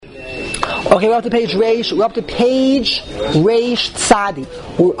Okay, we're up to page Reish. We're up to page Reish Tzadi.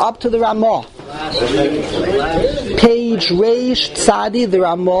 We're up to the Ramah. Page Reish Tzadi, the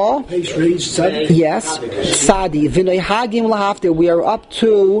Ramah. Page Reish Tzadi? Yes. Tzadi. V'noi hagim lahaftir. We are up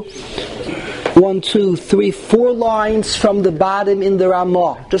to 1, 2, 3, 4 lines from the bottom in the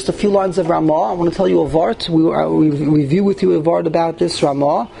Ramah. Just a few lines of Ramah. I want to tell you a vart. We review with you a vart about this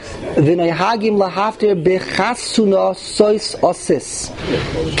Ramah. V'noi hagim lahaftir bechasuna sois osis.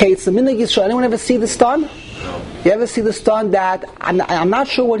 Okay, it's the minhag Yisrael. Anyone ever see this done? You ever see this done that, I'm not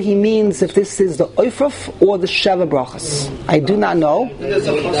sure what he means, if this is the Oifruf or the Sheva Brachas. I do not know,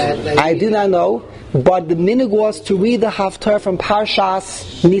 but the minhag was to read the Haftarah from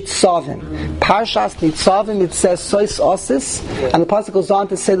Parshas Nitzavim. Parshas Nitzavim, it says Sois Osis, and the pasuk goes on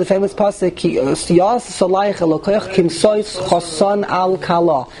to say the famous pasuk, Yas Salayich Elokeich Kim Sois Chosan Al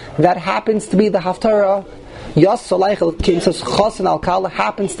Kala. That happens to be the Haftarah. Yas Salayich Kim Sois Chosan Al Kala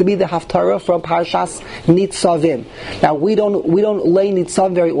happens to be the Haftarah from Parshas Nitzavim. Now we don't lay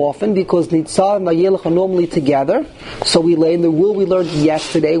Nitzavim very often because Nitzavim and Vayelech are normally together. So we lay in the rule we learned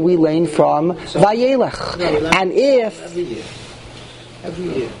yesterday. We lay from Vayelech, and if Every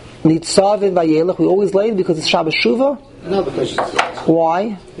year. Nitzav and Vayelech, we always lay because it's Shabbos Shuvah? No, because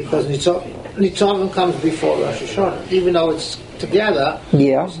why? Because Nitzavim comes before Rosh Hashanah, even though it's together.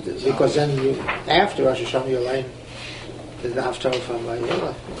 Yeah. Because then after Rosh Hashanah you're laying the Haftarah from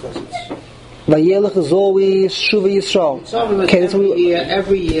Vayelech, because it's Vayelech is always Shuvah Yisrael. Okay,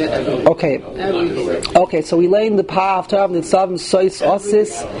 every year. Okay. Every year. Okay, so we lay in the Haftarah of Nitzavim Sois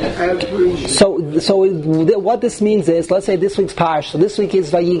Osis. So what this means is, let's say this week's Parsha. So this week is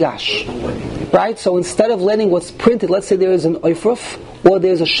Vayigash, right? So instead of letting what's printed, let's say there is an Oifruf or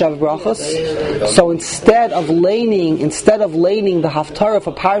there's a Shev Brachos. So instead of laning the Haftarah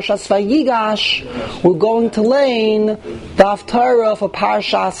for Parshas Vayigash, we're going to lane the Haftarah for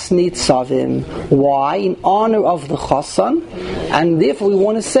Parshas Nitzavim. Why? In honor of the Chosan, and therefore we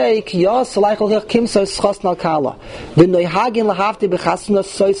want to say Kim Sois Chosan Al Kala.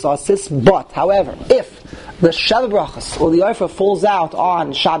 But however, if the Sheva Brachos or the Oifra falls out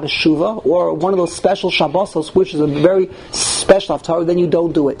on Shabbos Shuvah or one of those special Shabbosos, which is a very special Haftarah, then you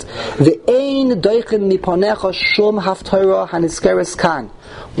don't do it. What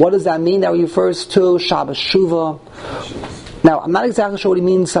does that mean? That refers to Shabbos Shuvah. Now, I'm not exactly sure what he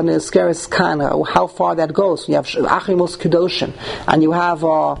means on the Eskeres Khan, how far that goes. You have Achimos Kedoshim, and we have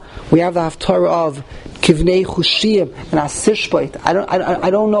the Haftarah of Kivnei Chushiyim and Asishbait. I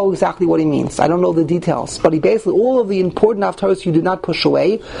don't know exactly what he means. I don't know the details. But he basically, all of the important Haftarahs you do not push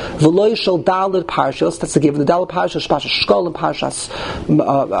away. V'lo yishal Dalet Parshas, that's the given. The Dalet Parshas, Parshas Shkol, and Parshas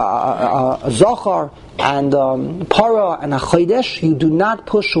Zohar, and Para and Achodesh, you do not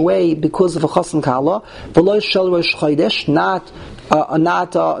push away because of a Chosan Kala. V'lo yishal Rosh Chodesh, not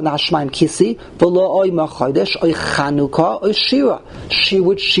Hashmaim Kisi, v'lo oy Machodesh, oy Chanukah, oy Shira.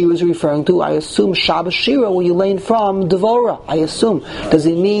 Which Shira is referring to? I assume Shabbos Shira, where you learn from Devorah. I assume. Does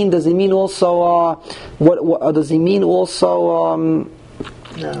he mean also? What does he mean also?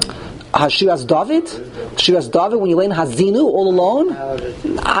 Hashiras David? Hashiras David when you learn Hazinu all alone?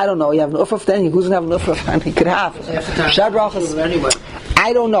 I don't know. You have an Ufraf then? Who's going to have an Ufraf? He could have. Shabrachas.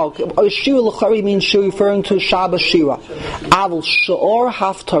 I don't know. Shira L'chari means Shira referring to Shabbos Shira. Avul Shor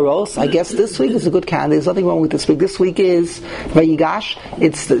Haftaros. I guess this week is a good candidate. There's nothing wrong with this week. This week is Vayigash.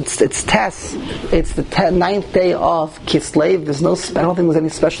 It's Tes. It's the 9th day of Kislev. I don't think there's any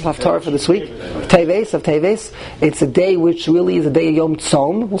special Haftarah for this week. Teves. It's a day which really is a day of Yom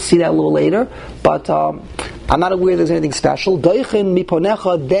Tzom. We'll see that a little later. But I'm not aware there's anything special. Doichin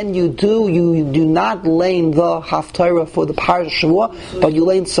miponecha, then you do not lane the Haftarah for the Parsha Shavua, but you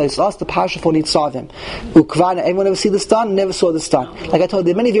lane Sois Os, the Parsha for Nitzavim. Ukvana, anyone ever see this done? Never saw this done. Like I told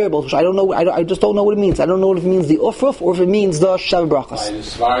you, there are many variables which I don't know. I just don't know what it means. I don't know if it means the Ufruf or if it means the Sheva Brachos.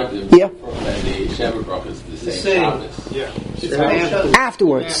 Yeah. And the Sheva Brachos the same. Yeah.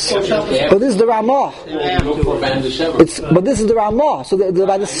 Afterwards, but this is the Ramah. But this is the Ramah. So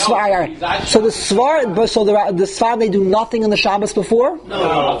by the Svar. So the Svar. So the Svar, they do nothing in the Shabbos before.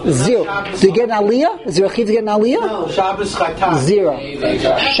 No. Zero. Do you get an Aliyah? Is there a chiv to get an Aliyah? No. Shabbos Chatan. Zero.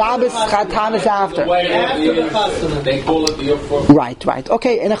 Shabbos Chatan is after. They call it the Right.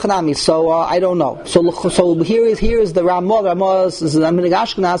 Okay. In Echanami. So I don't know. So here is the Ramah. Ramah is Minhag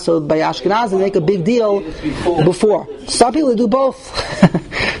Ashkenaz. So by Ashkenaz they make a big deal before. Some people do both.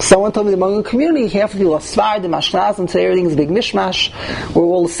 Someone told me among the community, half of people are Svardim, Ashkenazim, today everything's a big mishmash. We're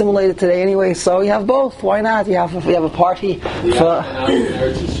all assimilated today anyway, so you have both. Why not? You have a party for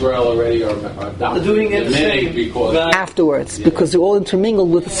Israel already are not doing it afterwards, because they're all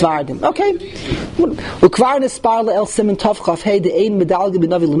intermingled with the Svardim. Okay.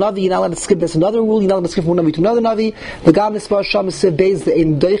 You're not allowed to skip this another rule. You're not allowed to skip one Navi to another Navi. The Gam Nispar Sham Sev Beis the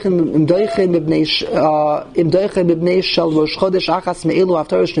Im Doichen Mibnei Shel Rosh Chodesh Achas Me'elu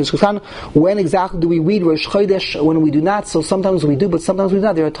After Rosh Chodesh. When exactly do we read Rosh Chodesh? When we do not. So sometimes we do, but sometimes we do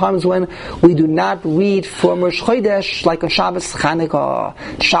not. There are times when we do not read from Rosh Chodesh, like on Shabbos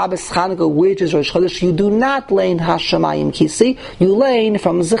Chanukah. Shabbos Chanukah, which is Rosh Chodesh, you do not lein Hashemayim Kisi. You lein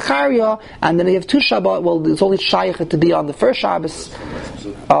from Zechariah, and then you have two Shabbat. Well, it's only shaykh to be on the first Shabbos.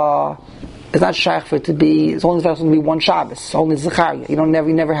 It's not shaykh for it to be. It's only going to be one Shabbos. Only Zechariah. You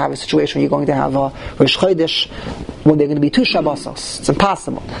never have a situation where you're going to have a Rosh Chodesh when they're going to be two Shabbosos. It's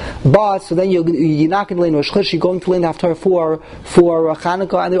impossible. But so then you're not going to learn Rosh Chodesh. You're going to learn after for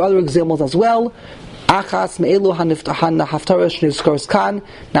Chanukah, and there are other examples as well. Achas me'elu haftarah shnizkars kan.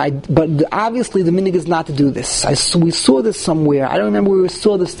 Now, but obviously the minig is not to do this. We saw this somewhere. I don't remember where we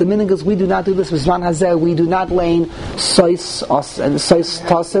saw this. The minig is we do not do this. V'zman hazeh we do not lein sois os and sois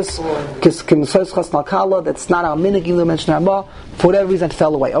tasis kiskim sois chas malkala. That's not our minig. You mentioned Rabba. For whatever reason, it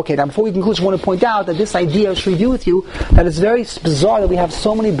fell away. Okay, now before we conclude, I want to point out that this idea, I should review with you, that it's very bizarre that we have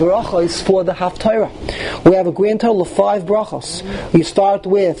so many brachos for the Haftarah. We have a grand total of 5 brachos. We start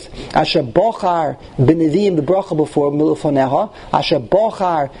with Asher Bochar B'Nevi'im, the bracha before Milufoneha, Asher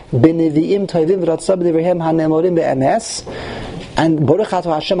Bochar B'Nevi'im Toivim V'Ratzah B'Nevi'im HaNemorim Be'emes, and Baruch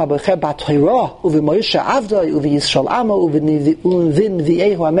Atah Hashem HaBocher B'Torah U'V'Moshe Avdoi U'V'Yisrael Amo U'V'Nivin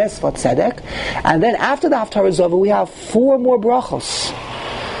V'Yehu HaMes V'Tzedek. And then after the Haftarah is over, we have 4 more brachos.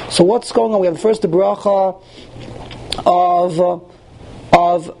 So what's going on? We have first the bracha of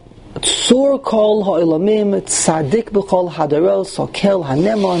Tzur Kol Ha'Elamim Tzadik B'Chol Hadaros Sokel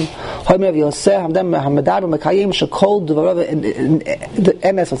HaNemon Ha'Mev Yoseh Hamdem Hamadar Mekayim Shekol Dvarav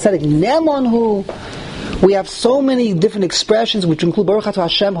Emes V'Tzedek Nemon Hu. We have so many different expressions which include Baruch Atah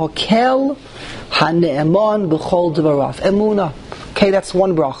Hashem Hokel HaNe'emon B'Chol Dvarav Emuna. Okay, that's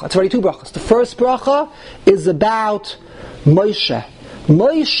one bracha. It's already 2 brachas. The first bracha is about Moshe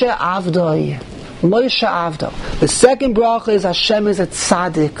Avdoi. The second bracha is Hashem is a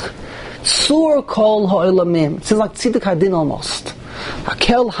tzaddik. Tzur Kol Ha'Elamim. It sounds like Tziddik Hadin almost.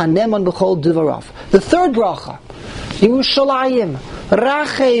 Hakel Haneman B'Chol Divarav. The third bracha, Yerushalayim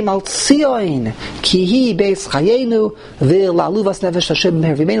Rachem Al Tzion Ki Hi Beis Chayenu V'Laluvas Nefesh Hashem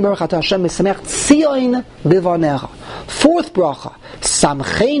B'Hervimeinu Baruch Atah Hashem Mesamech Tzion B'Vanecha. Fourth bracha,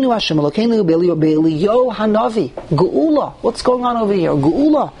 Samcheinu Hashem Elokeinu Be'Eliyo Hanavi. Geula. What's going on over here?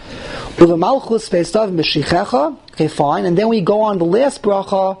 Geula. Uvemalchus Beistav B'Shichecha. Okay, fine. And then we go on the last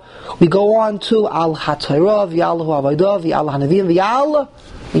bracha. We go on to Al HaTorah V'Yal Hu Avodah V'Yal HaNavim V'Yal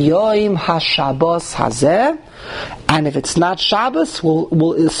Yoim HaShabbos Hazeh. And if it's not Shabbos,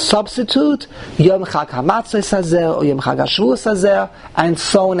 we'll substitute Yom Chag HaMatzos Hazeh or Yom Chag HaShavuos Hazeh, and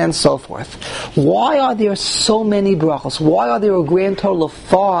so on and so forth. Why are there so many brachos? Why are there a grand total of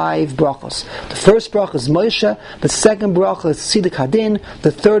 5 brachos? The first bracha is Moshe, the second bracha is Tziddik Hadin,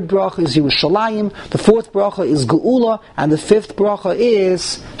 the third bracha is Yerushalayim, the fourth bracha is Geula, and the fifth bracha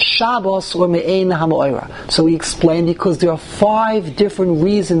is Shabbos or Me'ein HaMo'era. So we explain because there are 5 different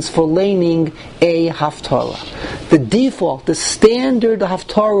reasons for laning a Haftarah. The default, the standard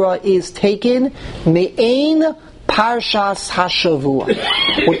Haftarah is taken Me'ein Parshas Hashavua.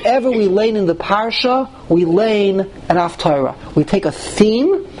 Whatever we lane in the Parsha, we lane an Haftarah. We take a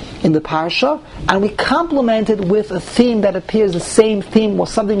theme in the Parsha and we complement it with a theme that appears the same theme or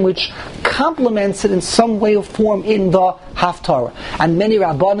something which complements it in some way or form in the Haftarah. And many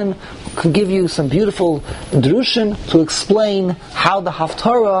Rabbanim can give you some beautiful drushim to explain how the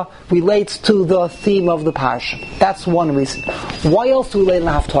Haftarah relates to the theme of the Parsha. That's one reason. Why else do we lay in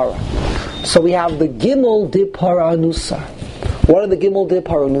the Haftarah? So we have the Gimel de Paranusa. What are the Gimel de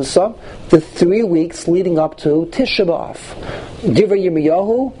Paranusa? The 3 weeks leading up to Tisha B'Av. Divrei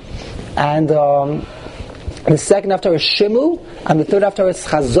Yirmiyahu, and the second after is Shimu, and the third after is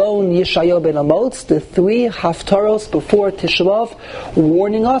Chazon Yeshayahu ben Amotz, the 3 Haftaros before Tisha B'Av,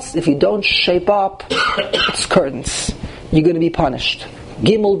 warning us, if you don't shape up, it's curtains. You're going to be punished.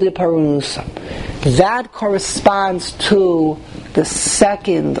 Gimel de Paranusa. That corresponds to the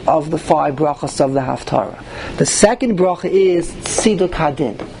second of the 5 brachas of the Haftarah. The second bracha is Tziduk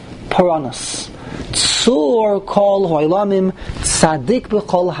Hadin, Paranos. Tzur Kol Ha'Elamim Tzadik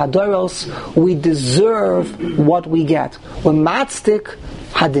B'Chol Hadaros. We deserve what we get. We're Matzik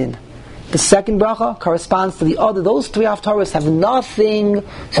Hadin. The second bracha corresponds to the other. Those three haftarahs have nothing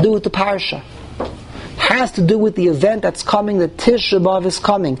to do with the parsha. Has to do with the event that's coming, that Tisha B'Av is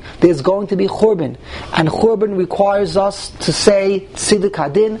coming. There's going to be Churban. And Churban requires us to say Tziduk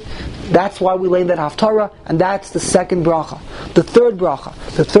Hadin. That's why we lay that haftarah, and that's the second bracha. The third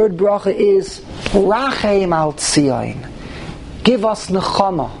bracha is Rachem al Tzion. Give us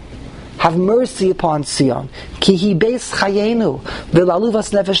nechama. Have mercy upon Sion. Ki hi beis chayenu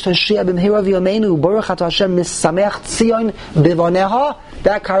v'laluvas nefesh tashia b'mhira v'yomenu baruch atah Hashem misamech Tzion b'voneha.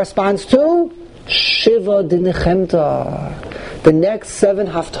 That corresponds to Shiva Dinechemta. The next 7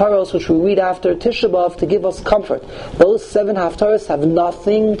 haftaros which we read after Tisha B'Av to give us comfort. Those 7 haftaros have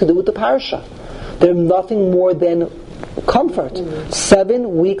nothing to do with the parsha. They're nothing more than comfort.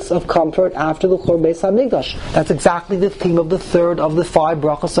 7 weeks of comfort after the Churban Beis HaMikdash. That's exactly the theme of the third of the 5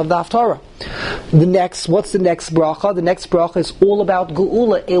 brachas of the haftarah. What's the next bracha? The next bracha is all about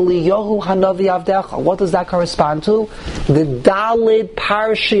Geula. Eliyahu Hanavi Avdecha. What does that correspond to? The Dalid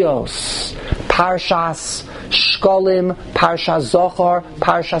Parshios. Parshas Shkolim, Parshas Zohar,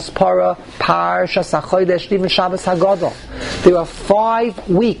 Parshas Para, Parshas HaChodesh, even Shabbos HaGadol. There are 5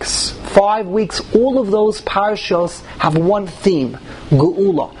 weeks. 5 weeks. All of those parshios have one theme: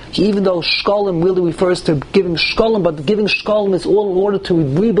 Geula. Even though Shkolim really refers to giving Shkolim, but giving Shkolim is all in order to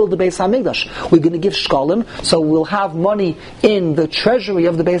rebuild the Beis HaMikdash. We're going to give Shkolim, so we'll have money in the treasury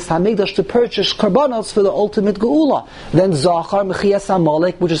of the Beis HaMikdash to purchase Karbanos for the ultimate Geula. Then Zachar, Mechias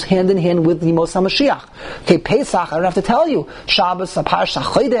HaMolek, which is hand in hand with the Mos HaMashiach. Okay, Pesach, I don't have to tell you. Shabbos, Parshas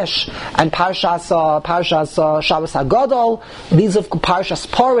Chodesh, and Parshas Shabbos HaGadol. These are Parshas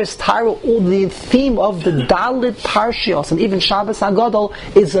Paris, Tyra, all the theme of the Dalit Parshios, and even Shabbos HaGadol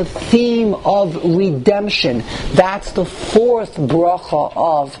is a theme of redemption. That's the 4th bracha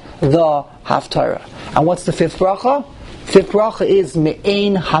of the haftarah. And what's the 5th bracha? 5th bracha is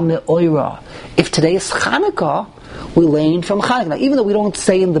Me'ein HaMe'oira. If today is Chanukah, we learn from Chanukah. Now, even though we don't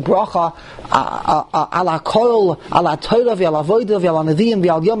say in the bracha ala kol, ala Torah, v'ala voida, v'ala neviim,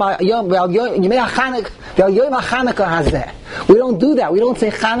 v'al yom HaChanukah hazeh. We don't do that. We don't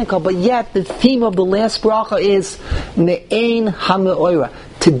say Chanukah, but yet the theme of the last bracha is Me'ein HaMe'oira.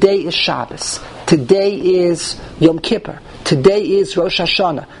 Today is Shabbos. Today is Yom Kippur. Today is Rosh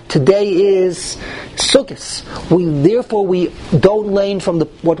Hashanah. Today is Sukkot. We don't learn from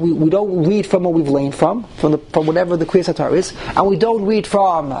we don't read from what we've learned from whatever the Kriyas HaTorah is, and we don't read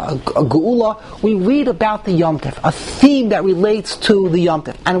from a Geula. We read about the Yom Tov, a theme that relates to the Yom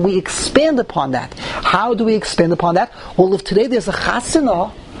Tov, and we expand upon that. How do we expand upon that? Well, if today there's a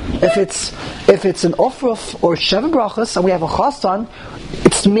Chasana, if it's an Ofruf or 7 brachas, and we have a Chasan,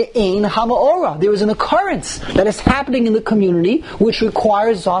 it's Me'ein HaMe'ora. There is an occurrence that is happening in the community which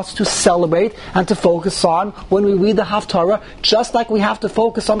requires us to celebrate and to focus on when we read the Haftarah, just like we have to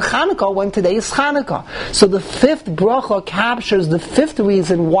focus on Chanukah when today is Chanukah. So the 5th bracha captures the 5th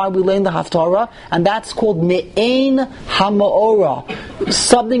reason why we learn the Haftarah, and that's called Me'ein HaMe'ora.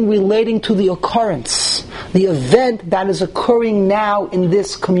 Something relating to the occurrence, the event that is occurring now in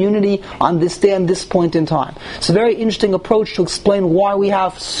this community on this day and this point in time. It's a very interesting approach to explain why we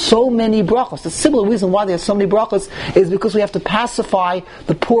have so many brachos. The simple reason why there are so many brachos is because we have to pacify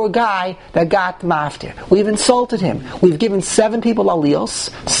the poor guy that got maftir. We've insulted him. We've given 7 people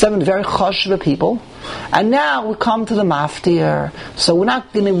aliyos, 7 very chashva people, and now we come to the maftir. So we're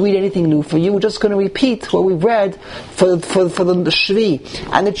not going to read anything new for you. We're just going to repeat what we've read for the shvi.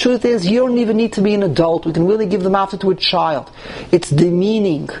 And the truth is, you don't even need to be an adult. We can really give the maftir to a child. It's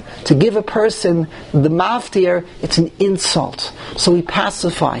demeaning to give a person the maftir. It's an insult. So we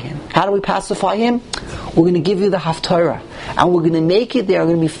pacify him. How do we pacify him? We're going to give you the haftarah, and we're going to make it. There are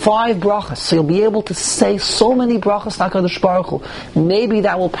going to be 5 brachas, so you'll be able to say so many brachas HaKadosh Baruch Hu. Maybe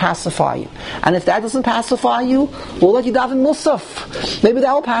that will pacify you. And if that doesn't pacify you, we'll let you daven musaf. Maybe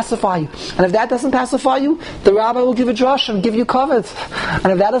that will pacify you. And if that doesn't pacify you, the rabbi will give a drush and give you covet.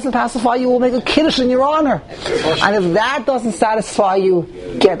 And if that doesn't pacify you, we'll make a kiddush in your honor. And if that doesn't satisfy you,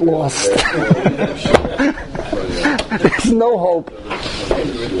 get lost. There's no hope.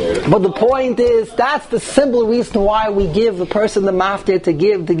 But the point is, that's the simple reason why we give the person the maftir, to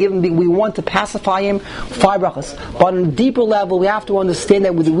give him, we want to pacify him, 5 brachas. But on a deeper level, we have to understand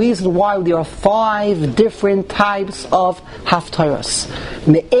that with the reason why there are 5 different types of haftarahs.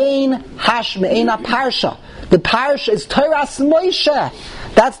 Me'ein parsha. The parsha is Toras Moshe.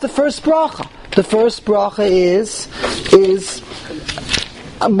 That's the first bracha. The first bracha is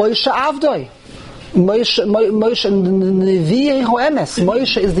Moshe Avdoi. Moshe Nevi'ei Ho'emes.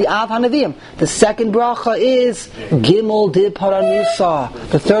 Moshe is the Av HaNevi'im. The second bracha is Gimel Di Paranisa.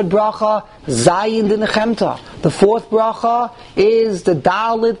 The third bracha, Zayin Di Nechemta. The fourth bracha is the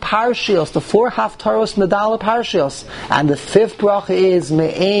Dalit Parshios, the 4 haftaros in the Dalit Parshios. And the fifth bracha is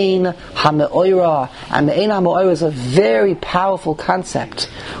Me'ein HaMe'oira. And Me'ein HaMe'oira is a very powerful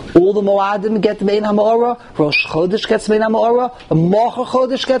concept. All the Moadim get Me'ein HaMe'oira, Rosh Chodesh gets Me'ein HaMe'oira, Mocher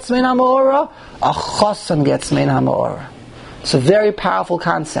Chodesh gets Me'ein HaMe'oira, a Chosan gets Me'ein HaMe'oira. It's a very powerful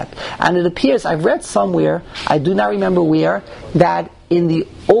concept. And it appears, I've read somewhere, I do not remember where, that in the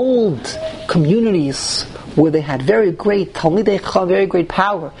old communities where they had very great Talmidei Chacham, very great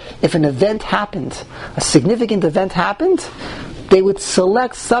power, if an event happened, a significant event happened, they would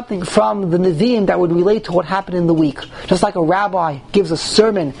select something from the Nevi'im that would relate to what happened in the week. Just like a rabbi gives a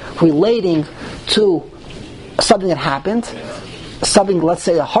sermon relating to something that happened, something, let's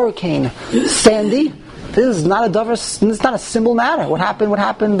say a hurricane, Sandy. This is not a simple matter. What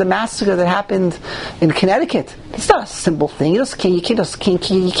happened, the massacre that happened in Connecticut. It's not a simple thing. You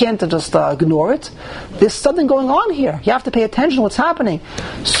can't just ignore it. There's something going on here. You have to pay attention to what's happening.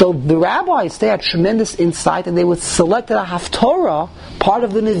 So the rabbis, they had tremendous insight, and they would select a haftorah, part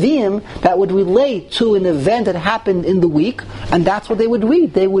of the Nevi'im, that would relate to an event that happened in the week, and that's what they would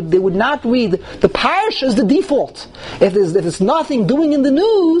read. They would not read the parish as the default. If there's nothing doing in the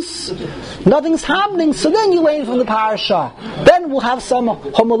news, nothing's happening, so then you learn from the parasha. Then we'll have some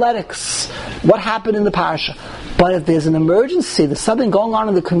homiletics. What happened in the parasha? But if there's an emergency, there's something going on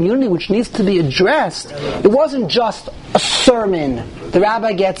in the community which needs to be addressed, it wasn't just a sermon. The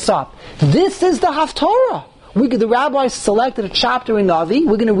rabbi gets up. This is the haftorah. The rabbi selected a chapter in Navi.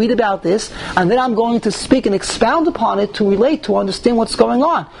 We're going to read about this, and then I'm going to speak and expound upon it to relate, to understand what's going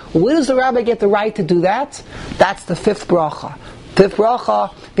on. Where does the rabbi get the right to do that? That's the fifth bracha. Fifth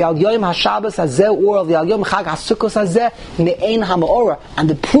bracha, v'al yom haShabbos hazeh or v'al yom chag haSukkos hazeh me'ein haMe'ora. And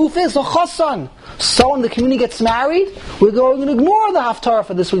the proof is a chosan. So when the community gets married, we're going to ignore the haftarah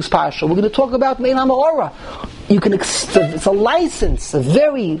for this week's parasha. We're going to talk about me'ein haMe'ora. It's a license, a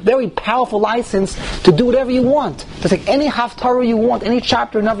very, very powerful license to do whatever you want. To take any haftarah you want, any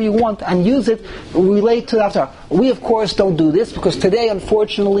chapter, whenever you want, and use it, relate to the haftarah. We, of course, don't do this, because today,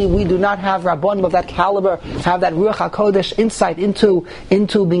 unfortunately, we do not have rabbanim of that caliber, have that Ruach HaKodesh insight into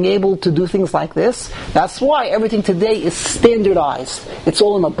being able to do things like this. That's why everything today is standardized. It's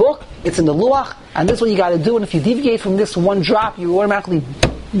all in a book, it's in the luach, and this is what you got to do, and if you deviate from this one drop, you're automatically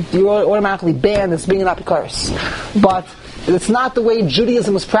banned as being an apikaris. But it's not the way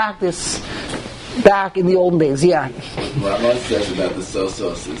Judaism was practiced back in the olden days. Yeah. Rambam says about the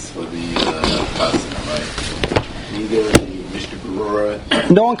sosos is for the pasim, right? Neither the Mishnah Berurah.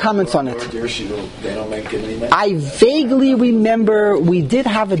 No one comments on it. They don't make it anymore. I vaguely remember we did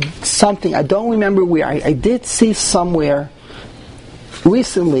have something. I don't remember where. I did see somewhere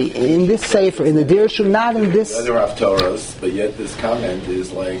recently in this sefer, in the Dirshul, not in this. Other haftarahs, but yet this comment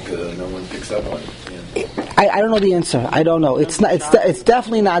is like no one picks up on it. Yeah. I don't know the answer. I don't know. It's not. It's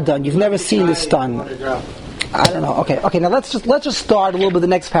definitely not done. You've never seen this done. I don't know. Okay. Now let's just start a little bit the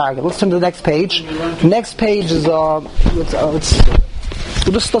next paragraph. Let's turn to the next page. The next page is we'll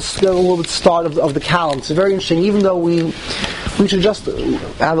just let's get a little bit start of the calendar. It's very interesting. Even though we should just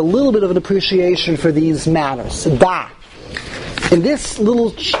have a little bit of an appreciation for these matters. In these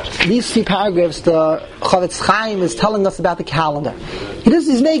few paragraphs, the Chavetz Chaim is telling us about the calendar.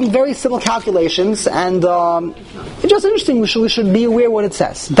 He's making very simple calculations, and it's just interesting. We should be aware what it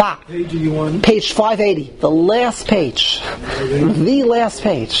says. Page are you on? Page 580, the last page. The last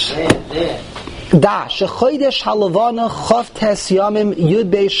page. Shechodesh haLevana Chav Tes Yamim Yud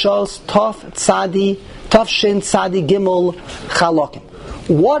Beishos Tov Shin Tzadi Gimel Chalokim.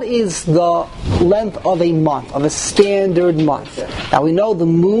 What is the length of a month, of a standard month? Now we know the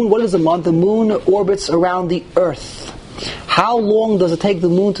moon, what is a month? The moon orbits around the earth. How long does it take the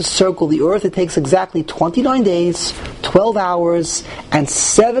moon to circle the earth? It takes exactly 29 days, 12 hours, and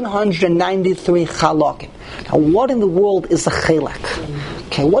 793 chalakim. Now what in the world is a chelek?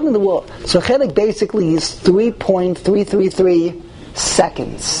 Okay, what in the world? So a chelek basically is 3.333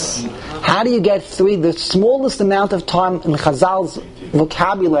 seconds. How do you get 3? The smallest amount of time in Chazal's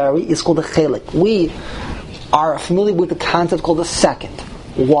vocabulary is called a chelek. We are familiar with the concept called a second.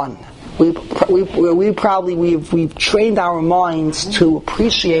 1. We've trained our minds to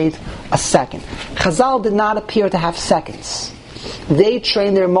appreciate a second. Chazal did not appear to have seconds. They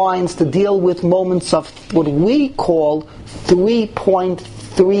trained their minds to deal with moments of what we call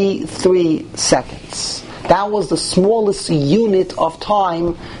 3.33 seconds. That was the smallest unit of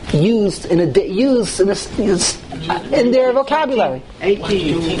time used in their vocabulary.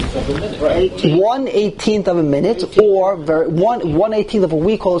 1/18 of a minute. 1/18 of a minute, or 1/18 of a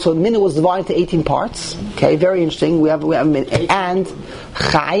week. So a minute was divided into 18 parts. Okay, very interesting. We have a minute, and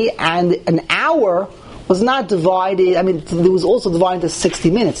chai, and an hour was not divided. I mean, it was also divided into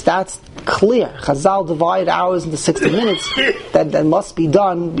 60 minutes. That's clear. Chazal divided hours into 60 minutes. That must be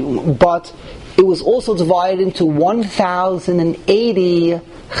done. But it was also divided into 1,080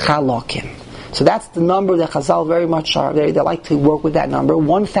 chalakim. So that's the number that Chazal very much are. They like to work with that number.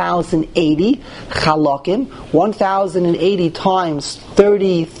 1,080 chalakim. 1,080 times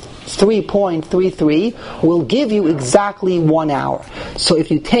 33.33 will give you exactly 1 hour. So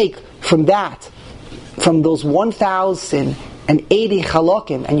if you take from those 1,080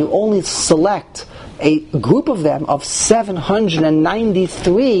 chalakim, and you only select a group of them of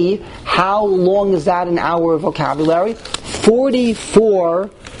 793, how long is that in our vocabulary? 44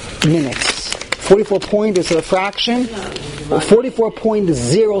 minutes. 44 point is a fraction.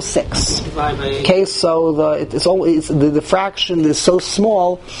 44.06. Okay, so the fraction is so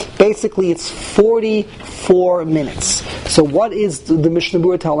small. Basically, it's 44 minutes. So, what is the Mishnah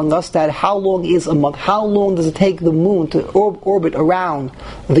Berurah telling us? That how long is a month? How long does it take the moon to orbit around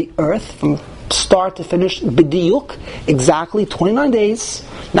the Earth from start to finish? B'diyuk, exactly 29 days,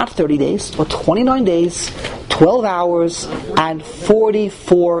 not 30 days, but 29 days, 12 hours, and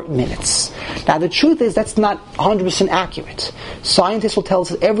 44 minutes. Now the truth is that's not 100% accurate. Scientists will tell us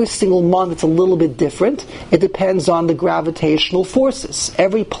that every single month it's a little bit different. It depends on the gravitational forces.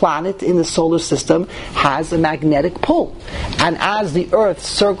 Every planet in the solar system has a magnetic pull. And as the Earth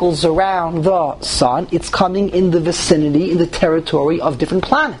circles around the Sun, it's coming in the vicinity, in the territory of different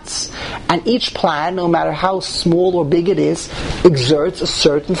planets. And each planet, no matter how small or big it is, exerts a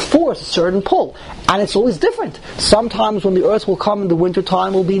certain force, a certain pull. And it's always different. Sometimes when the Earth will come in the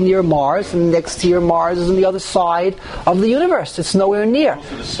wintertime, will be near Mars, and next year Mars is on the other side of the universe. It's nowhere near.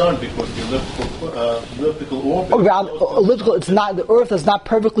 Also the Sun, because the elliptical orbit. It's not. The Earth is not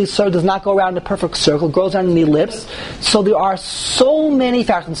perfectly circle. Does not go around a perfect circle. It goes around in the ellipse. So there are so many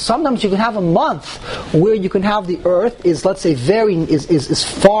factors. Sometimes you can have a month where you can have the Earth is, let's say, is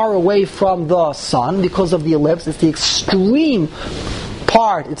far away from the Sun because of the ellipse. It's the extreme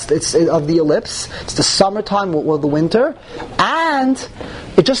part. It's of the ellipse. It's the summertime or the winter, and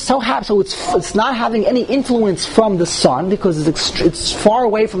it just so happens. So it's not having any influence from the sun because it's far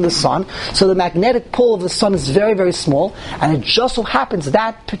away from the sun. So the magnetic pull of the sun is very, very small, and it just so happens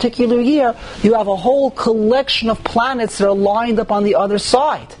that particular year you have a whole collection of planets that are lined up on the other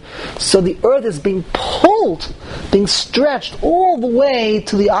side. So the Earth is being pulled, being stretched all the way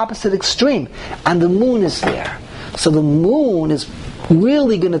to the opposite extreme, and the moon is there. So the moon is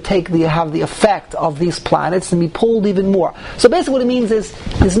really going to have the effect of these planets and be pulled even more. So basically what it means is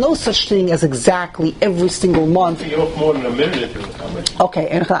there's no such thing as exactly every single month. You're off more than a minute. Okay,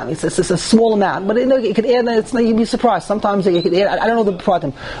 and it's a small amount, but you could add. You'd be surprised. Sometimes you could add. I don't know the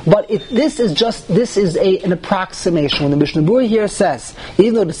problem, but this is an approximation. When the Mishnah Berurah here says,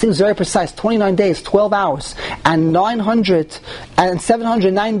 even though it seems very precise, 29 days, 12 hours, and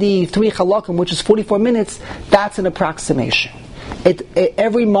 793 chalakim, which is 44 minutes, that's an approximation.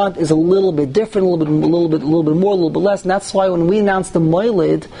 Every month is a little bit different, a little bit more, a little bit less, and that's why when we announce the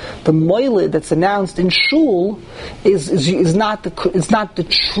moilid that's announced in shul is not the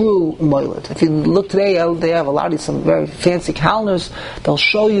true moilid. If you look today, they have a lot of some very fancy calendars. They'll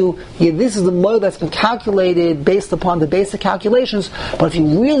show you, this is the moilid that's been calculated based upon the basic calculations. But if you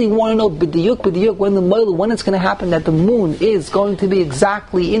really want to know b'diyuk when it's going to happen, that the moon is going to be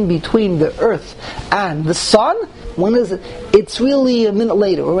exactly in between the earth and the sun. When is it? It's really a minute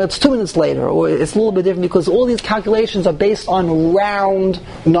later, or it's 2 minutes later, or it's a little bit different because all these calculations are based on round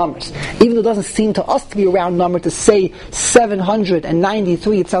numbers. Even though it doesn't seem to us to be a round number to say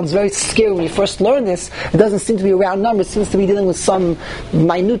 793, it sounds very scary when you first learn this. It doesn't seem to be a round number. It seems to be dealing with some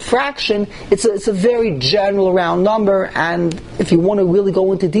minute fraction. It's a very general round number, and if you want to really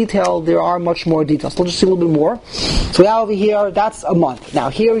go into detail, there are much more details. So we'll just see a little bit more. So now over here, that's a month. Now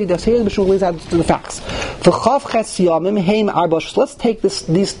here the Mishnah lays out the facts. Let's take this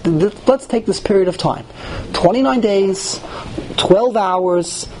period of time. 29 days, 12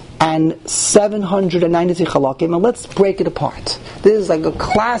 hours, and 793 chalakim, and let's break it apart. This is like a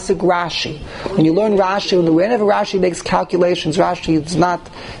classic Rashi. When you learn Rashi, whenever Rashi makes calculations, Rashi is not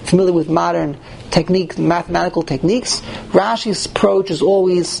familiar with modern mathematical techniques. Rashi's approach is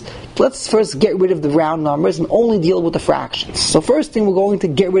always, let's first get rid of the round numbers and only deal with the fractions. So first thing we're going to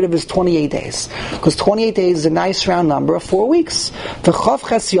get rid of is 28 days. Because 28 days is a nice round number of 4 weeks. So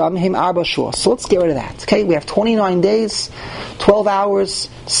let's get rid of that. Okay, we have 29 days, 12 hours,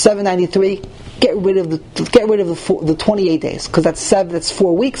 793. Get rid of the 28 days, because that's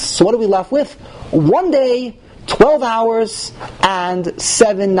 4 weeks. So what are we left with? 1 day, 12 hours, and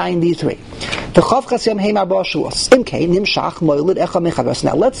 793. Now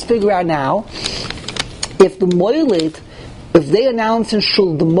let's figure out now if they announce in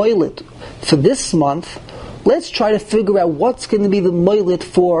Shul the moilid for this month, let's try to figure out what's going to be the moilid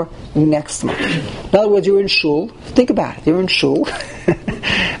for next month. In other words, you're in Shul. Think about it. You're in Shul,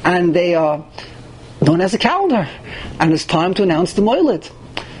 and they no one has a calendar, and it's time to announce the moilid.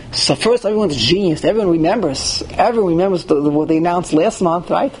 So first, everyone's genius. Everyone remembers what they announced last month,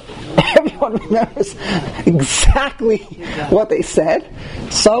 right? Everyone remembers exactly what they said.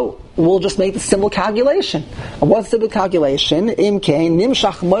 So we'll just make the simple calculation. What's the simple calculation? Imkein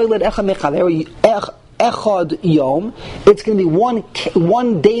nimshach moiled echad yom. It's going to be one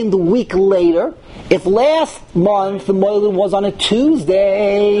day in the week later. If last month the moiled was on a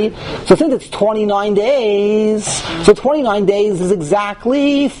Tuesday, so since it's 29 days, so 29 days is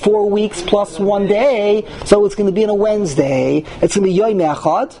exactly 4 weeks plus 1 day, so it's going to be on a Wednesday. It's going to be yom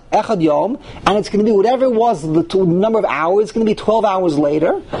echad yom, and it's going to be whatever it was, the number of hours, it's going to be 12 hours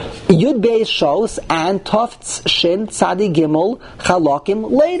later. Yud beis shos and tov shin tzadi gimel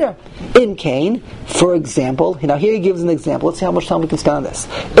chalakim later. In Cain, for example, here he gives an example. Let's see how much time we can spend on this.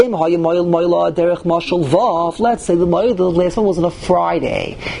 Let's say the last one was on a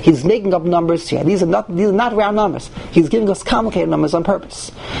Friday. He's making up numbers here. These are not round numbers. He's giving us complicated numbers on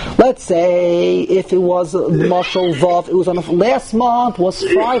purpose. Let's say if it was Mashal Vav, it was on last month was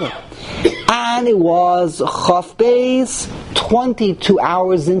Friday, and it was Chaf Beis 22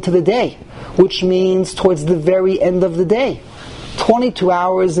 hours into the day, which means towards the very end of the day. 22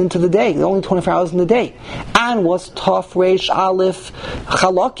 hours into the day, only 24 hours in the day, and was Tov Reish Aleph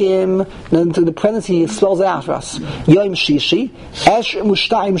Chalakim. Then the parenthesis spells it out for us. Yom Shishi Esh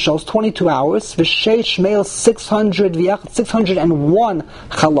Mushtayim shows 22 hours. V'Sheish Meil 601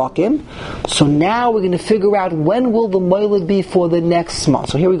 Chalakim. So now we're going to figure out when will the moiled be for the next month.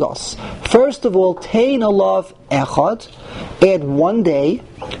 So here we go. First of all, Tein Olav Echad, add 1 day.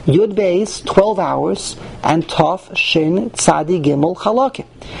 Yud Beis 12 hours, and Tov Shin Tzadi Gimel Chalakim.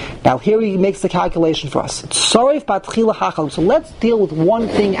 Now here he makes the calculation for us. So let's deal with one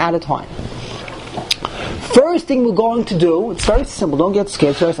thing at a time. First thing we're going to do, it's very simple, don't get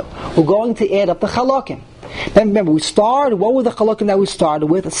scared, it's very simple. We're going to add up the Chalakim. Then remember, what were the Chalakim that we started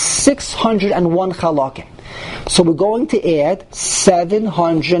with? 601 Chalakim. So we're going to add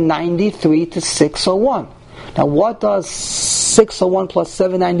 793 to 601. Now what does 601 plus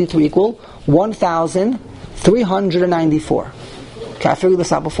 793 equal? 1,394. Okay, I figured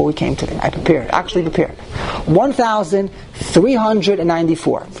this out before we came today. I actually prepared.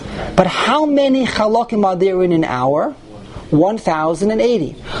 1,394. But how many chalakim are there in an hour?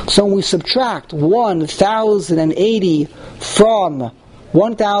 1,080. So when we subtract 1,080 from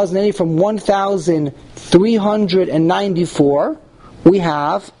 1,394, we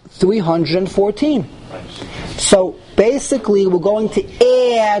have 314. So basically we're going to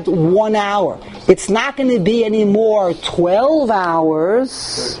add 1 hour. It's not going to be any more 12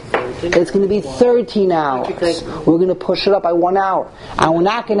 hours. It's going to be 13 hours. We're going to push it up by 1 hour. And we're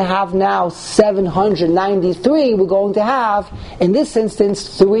not going to have now 793. We're going to have, in this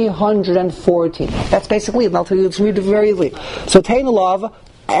instance, 314. That's basically it. I'll tell you, let's read it very easily. So Tein Olav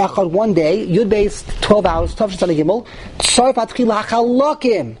Echad 1 day, Yud Beis 12 hours, Tov Shin Tzadi Gimel, Tzaref Atchil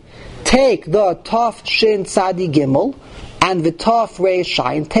HaChalakim. Take the Tov Shin Tzadi Gimel and the Tov Reish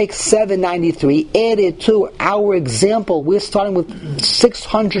Shai, take 793, add it to our example. We're starting with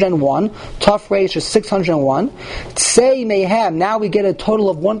 601. Tov Reish is 601. Tzei Mehem, now we get a total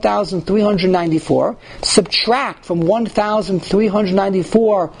of 1,394. Subtract from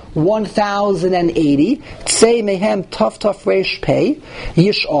 1,394 1,080. Tzei Mehem Tov Reish Pei.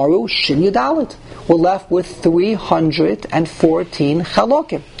 Yisharu Shin Yudalit. We're left with 314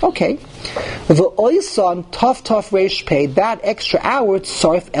 chalakim. Okay. The oisan Tov Reish Pei, that extra hour,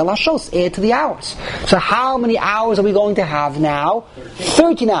 tzarif el hashos, add to the hours. So how many hours are we going to have now?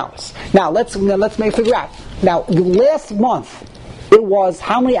 13 hours. Now let's figure out. Now last month it was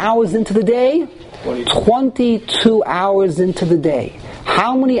how many hours into the day? 22 hours into the day.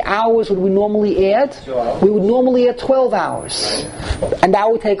 How many hours would we normally add? We would normally add 12 hours, and that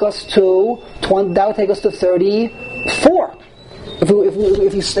would take us to 34.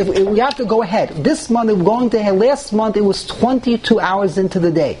 If we have to go ahead, this month we're going to have. Last month it was 22 hours into the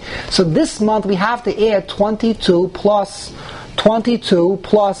day. So this month we have to add 22 plus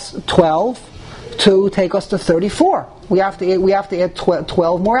 12 to take us to 34. We have to add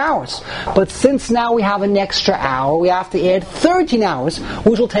 12 more hours. But since now we have an extra hour, we have to add 13 hours,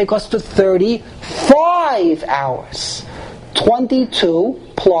 which will take us to 35 hours. 22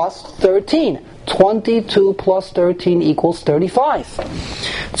 plus 13. 22 plus 13 equals 35.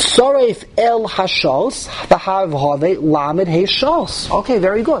 Soref el hashos, v'hav have lamed he shos. Okay,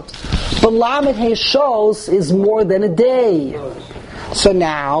 very good. But lamed he shos is more than a day. So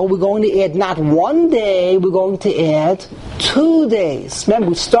now we're going to add not one day, we're going to add 2 days.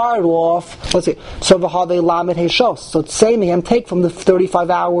 Remember, we started off, let's see, so v'havei lamed heshos. So it's same again, take from the 35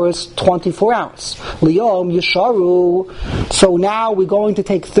 hours, 24 hours. Liyom yesharu. So now we're going to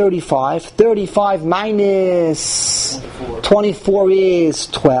take 35. 35 minus 24 is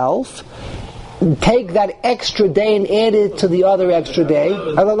 12. Take that extra day and add it to the other extra day.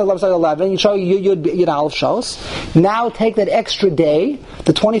 11. You show Yud Aleph shows. Now take that extra day,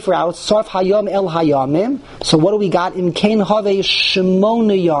 the 24 hours. Sarf Hayom El Hayamim. So what do we got? In Kain Have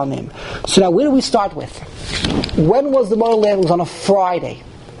Shemona Yamim. So now where do we start with? When was the Moed? It was on a Friday.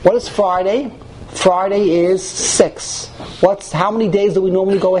 What is Friday? Friday is 6. How many days do we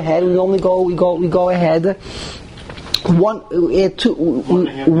normally go ahead? We go ahead. One,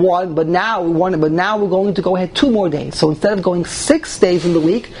 but now we're going to go ahead 2 more days. So instead of going 6 days in the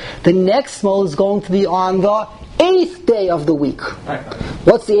week, the next Moed is going to be on the 8th day of the week.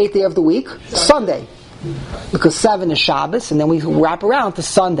 What's the 8th day of the week? Sunday. Because 7 is Shabbos, and then we wrap around to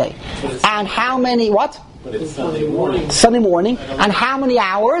Sunday. And how many, what? But it's Sunday morning. Sunday morning. And how many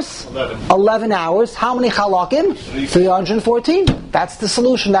hours? 11 hours. How many halakim? 314. That's the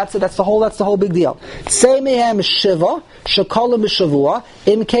solution. That's the whole big deal. Seimehem Shiva, Shekalim Shavua,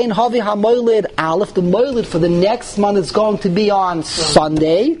 Imkain Havi HaMoilid Aleph. The Moilid for the next month is going to be on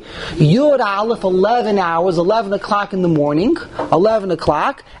Sunday. Yud Aleph, 11 hours, 11 o'clock in the morning, 11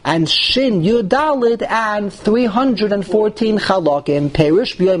 o'clock, and Shin Yud Dalid and 314 halakim.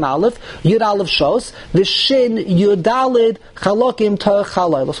 Perish B'yom Aleph, Yud Aleph Shos, Shin Yudalid Chalokim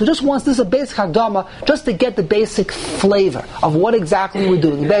Ta'chalaylos. So just once, this is a basic Hagdama, just to get the basic flavor of what exactly we're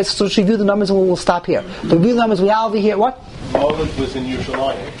doing. So let's review the numbers and we'll stop here. The review the numbers we have over here, what? Moed was in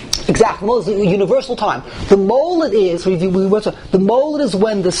Yerushalayim. Exactly. Moed is the universal time. The Moed is, the Moed is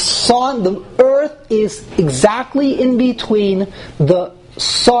when the sun, the earth is exactly in between the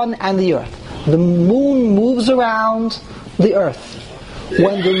sun and the earth. The moon moves around the earth.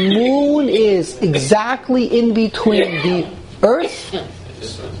 When the moon is exactly in between the earth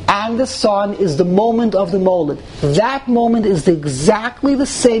and the sun is the moment of the Moed. That moment is exactly the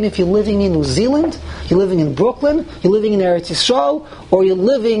same if you're living in New Zealand, you're living in Brooklyn, you're living in Eretz Yisrael, or you're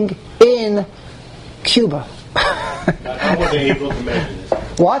living in Cuba. How were they able to measure this?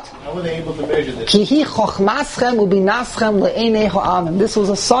 What? How were they able to measure this? This was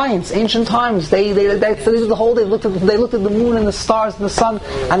a science. Ancient times. They studied the whole day. They looked at the moon and the stars and the sun,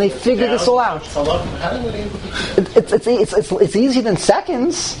 and they figured this all out. How were they able to? It's easier than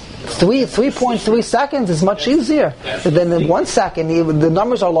seconds. 3.3 seconds is much easier than 1 second. The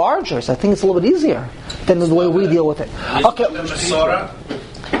numbers are larger, so I think it's a little bit easier than the way we deal with it. Okay.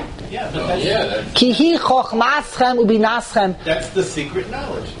 Kihi chochmaschem ubinaschem. That's the secret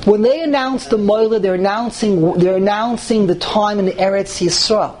knowledge. When they announce the Moed, they're announcing the time in Eretz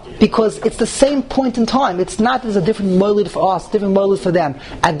Yisrael, because it's the same point in time. It's not there's a different Moed for us, different Moed for them.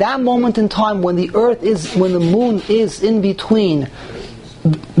 At that moment in time, when the moon is in between.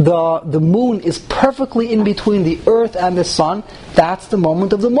 The moon is perfectly in between the earth and the sun. That's the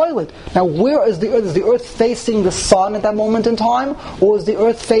moment of the Moed. Now, where is the earth? Is the earth facing the sun at that moment in time, or is the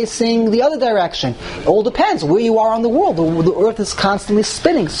earth facing the other direction? It all depends where you are on the world. The earth is constantly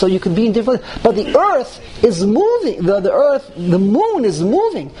spinning, so you could be in different. But the earth is moving. The moon is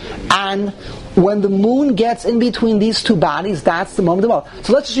moving, and when the moon gets in between these two bodies, that's the moment of the Moed.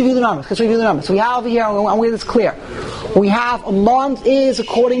 So let's just review the numbers. So we have over here, I want to get this clear. We have a month is,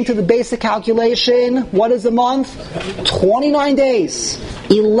 according to the basic calculation, what is a month? 29 days,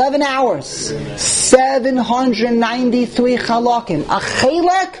 11 hours, 793 chalakim. A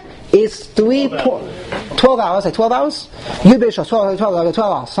chelek is 12 hours. 12 hours? 12 hours.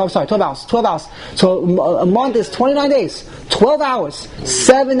 I'm sorry, 12 hours. 12 hours. So a month is 29 days, 12 hours,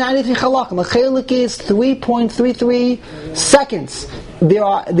 793 chalakim. A chelek is 3.33 seconds.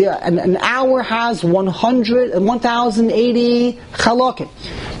 An hour has 1,080 chalakim.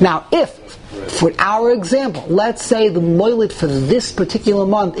 Now, if, for our example, let's say the Moed for this particular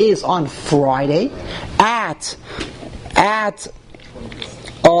month is on Friday at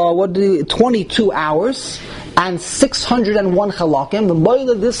 22 hours and 601 chalakim. The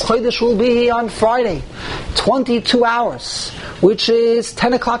Moed this Chodesh will be on Friday, 22 hours, which is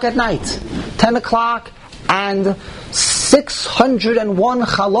 10 o'clock at night. 10 o'clock and 601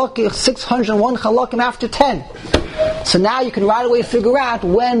 chalakim after 10. So now you can right away figure out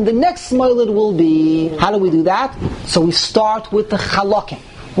when the next Moed will be. How do we do that? So we start with the chalakim.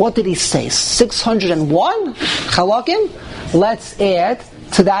 What did he say? 601 halakim? Let's add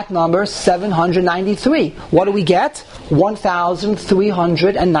to that number 793. What do we get?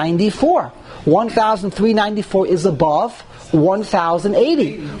 1,394. 1,394 is above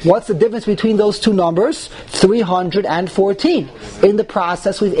 1,080. What's the difference between those two numbers? 314. In the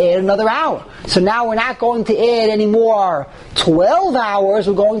process, we've added another hour. So now we're not going to add anymore 12 hours,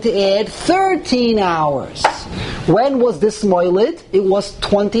 we're going to add 13 hours. When was this moilid? It was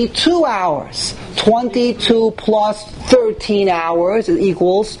 22 hours. 22 plus 13 hours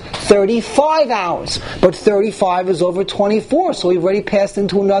equals 35 hours. But 35 is over 24, so we've already passed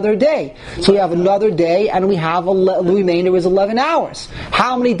into another day. So we have another day, and we have the remainder is 11 hours.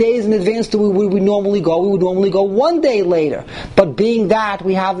 How many days in advance do we normally go? We would normally go 1 day later. But being that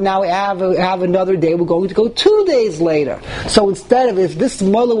we have another day, we're going to go 2 days later. So instead of, if this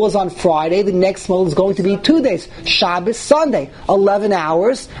moilid was on Friday, the next moilid is going to be 2 days. Shabbos, Sunday, 11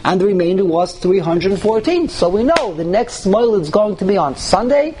 hours, and the remainder was 314. So we know the next moilid is going to be on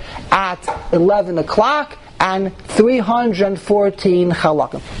Sunday at 11 o'clock and 314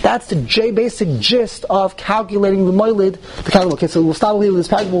 halakim. That's the basic gist of calculating the moilid. Okay, so we'll stop with this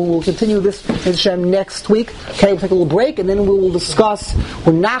paragraph. We'll continue this in Shem next week. Okay, we'll take a little break, and then we will discuss.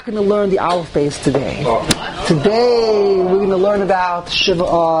 We're not going to learn the Aleph base today. Today we're going to learn about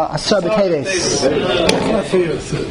Asar B'Teves.